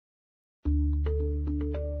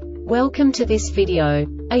Welcome to this video.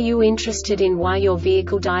 Are you interested in why your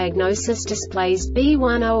vehicle diagnosis displays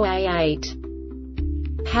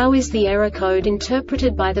B10A8? How is the error code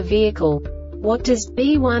interpreted by the vehicle? What does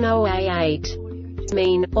B10A8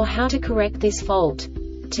 mean, or how to correct this fault?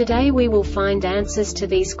 Today we will find answers to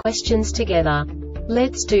these questions together.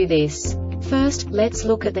 Let's do this. First, let's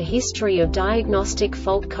look at the history of diagnostic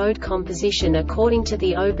fault code composition according to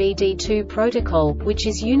the OBD2 protocol, which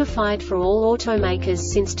is unified for all automakers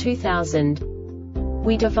since 2000.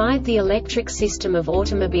 We divide the electric system of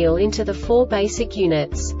automobile into the four basic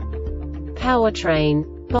units: powertrain,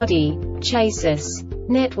 body, chassis,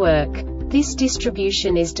 network. This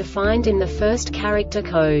distribution is defined in the first character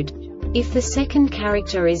code. If the second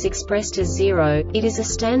character is expressed as 0, it is a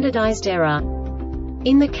standardized error.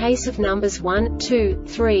 In the case of numbers 1, 2,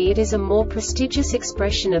 3, it is a more prestigious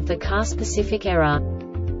expression of the car-specific error.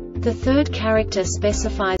 The third character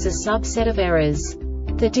specifies a subset of errors.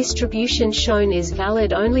 The distribution shown is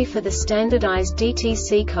valid only for the standardized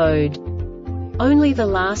DTC code. Only the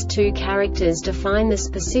last two characters define the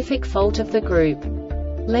specific fault of the group.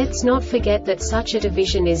 Let's not forget that such a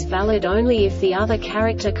division is valid only if the other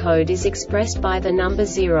character code is expressed by the number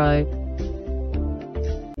 0.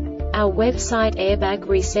 Our website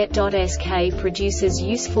airbagreset.sk produces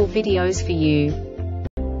useful videos for you.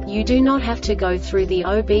 You do not have to go through the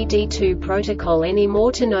OBD2 protocol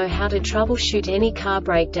anymore to know how to troubleshoot any car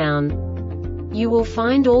breakdown. You will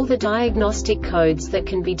find all the diagnostic codes that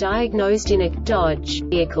can be diagnosed in a Dodge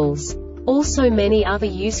vehicles. Also many other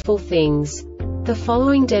useful things. The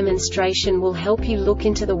following demonstration will help you look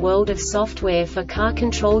into the world of software for car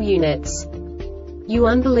control units. You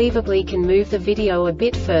unbelievably can move the video a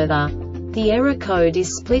bit further. The error code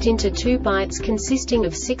is split into 2 bytes consisting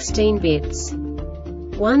of 16 bits.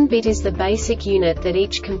 1 bit is the basic unit that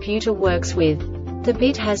each computer works with. The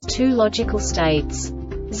bit has 2 logical states: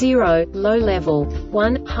 0, low level,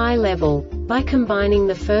 1, high level. By combining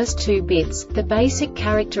the first 2 bits, the basic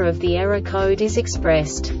character of the error code is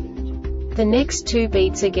expressed. The next 2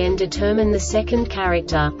 beats again determine the second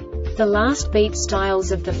character. The last beat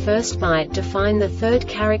styles of the first byte define the third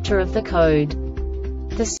character of the code.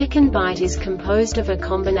 The second byte is composed of a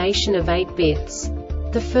combination of 8 bits.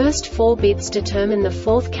 The first 4 bits determine the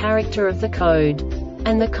fourth character of the code.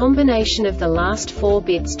 And the combination of the last 4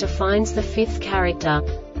 bits defines the fifth character.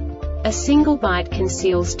 A single byte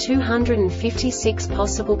conceals 256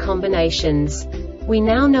 possible combinations. We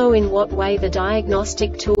now know in what way the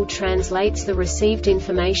diagnostic tool translates the received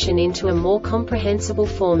information into a more comprehensible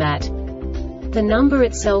format. The number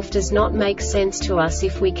itself does not make sense to us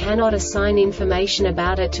if we cannot assign information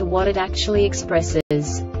about it to what it actually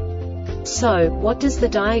expresses. So, what does the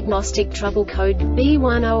diagnostic trouble code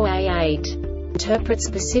B10A8 interpret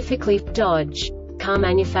specifically for Dodge car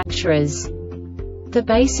manufacturers? The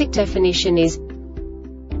basic definition is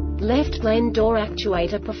left blend door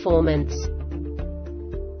actuator performance.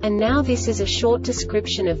 And now this is a short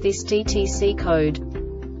description of this DTC code.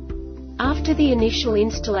 After the initial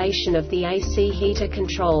installation of the AC heater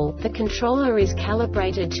control, the controller is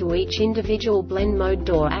calibrated to each individual blend mode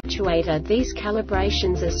door actuator. These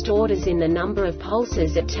calibrations are stored as in the number of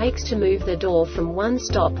pulses it takes to move the door from one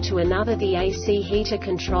stop to another. The AC heater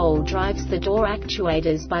control drives the door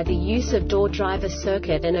actuators by the use of door driver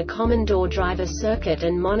circuit and a common door driver circuit,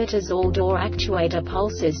 and monitors all door actuator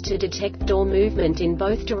pulses to detect door movement in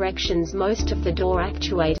both directions. Most of the door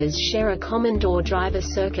actuators share a common door driver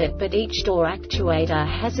circuit, but each door actuator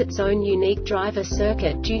has its own unique driver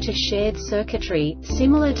circuit due to shared circuitry.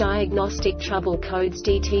 Similar diagnostic trouble codes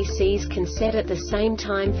DTCs can set at the same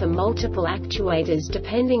time for multiple actuators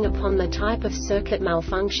depending upon the type of circuit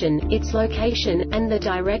malfunction, its location, and the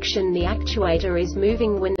direction the actuator is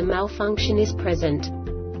moving when the malfunction is present.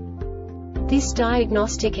 This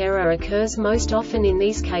diagnostic error occurs most often in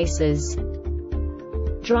these cases: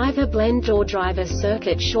 driver blend door driver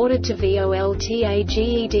circuit shorted to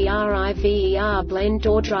VOLTAGEDRIVER blend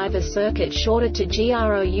door driver circuit shorted to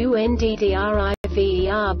GROUNDDRIVER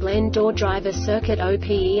blend door driver circuit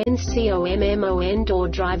OPENCOMMON door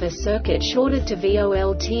driver circuit shorted to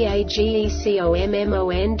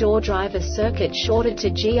VOLTAGECOMMON door driver circuit shorted to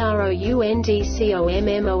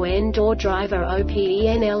GROUNDCOMMON door driver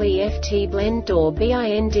OPENLEFT blend door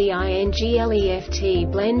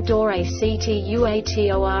BINDINGLEFT blend door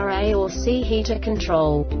ACTUATORA or C heater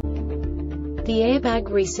control. The Airbag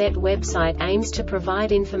Reset website aims to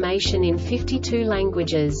provide information in 52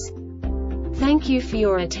 languages. Thank you for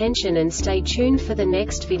your attention and stay tuned for the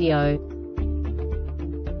next video.